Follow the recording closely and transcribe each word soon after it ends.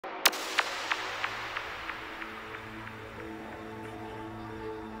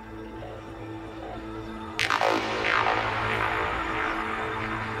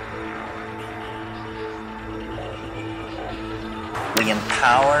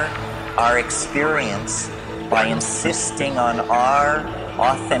empower our experience by insisting on our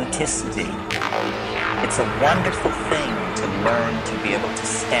authenticity. It's a wonderful thing to learn to be able to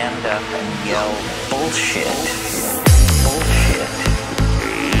stand up and yell bullshit, bullshit,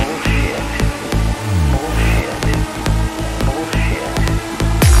 bullshit, bullshit, bullshit,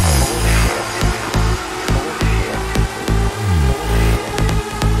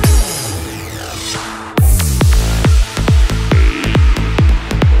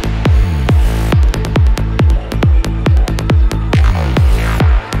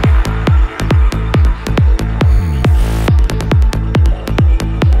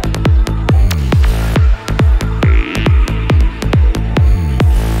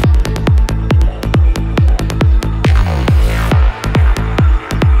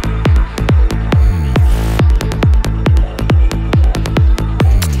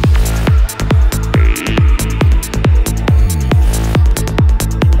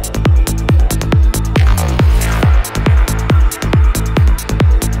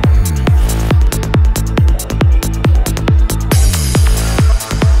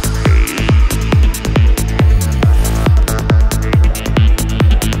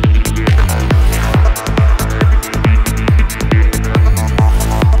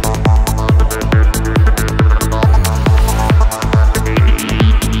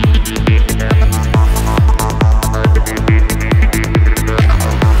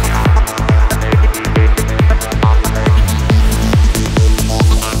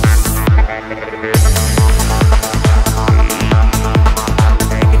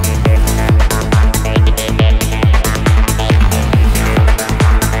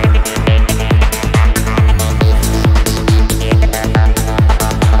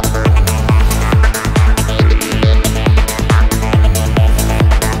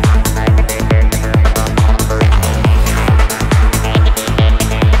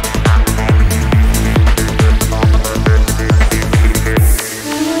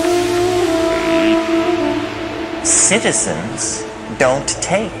 Citizens don't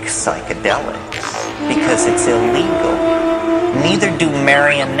take psychedelics because it's illegal. Neither do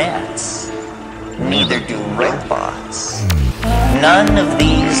marionettes. Neither do robots. None of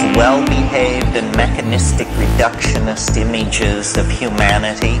these well-behaved and mechanistic reductionist images of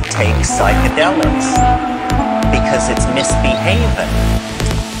humanity take psychedelics because it's misbehaving.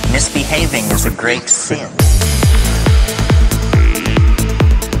 Misbehaving is a great sin.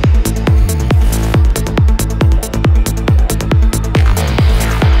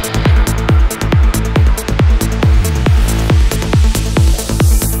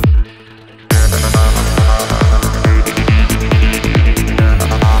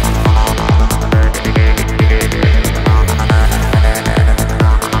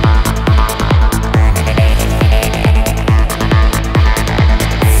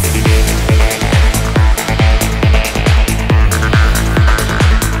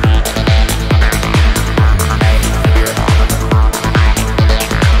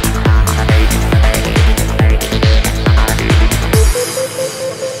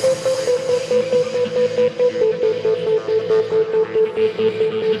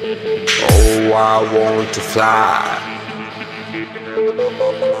 Oh, I want to fly.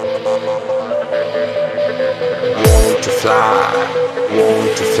 Want to fly,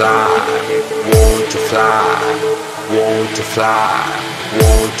 want to fly, want to fly, want to fly,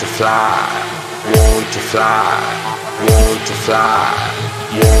 want to fly, want to fly, want to fly,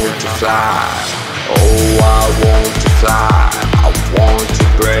 want to fly. Oh, I want to fly, I want to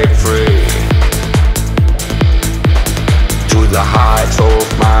break free to the heights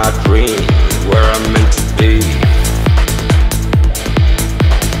of my dream, where I'm meant to be.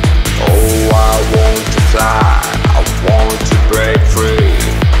 Oh, I want to fly, I want to break free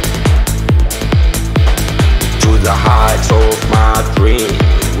to the heights of my dream,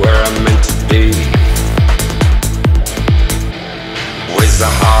 where I'm meant to be. With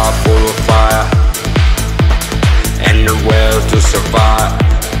a heart full of fire and a will to survive,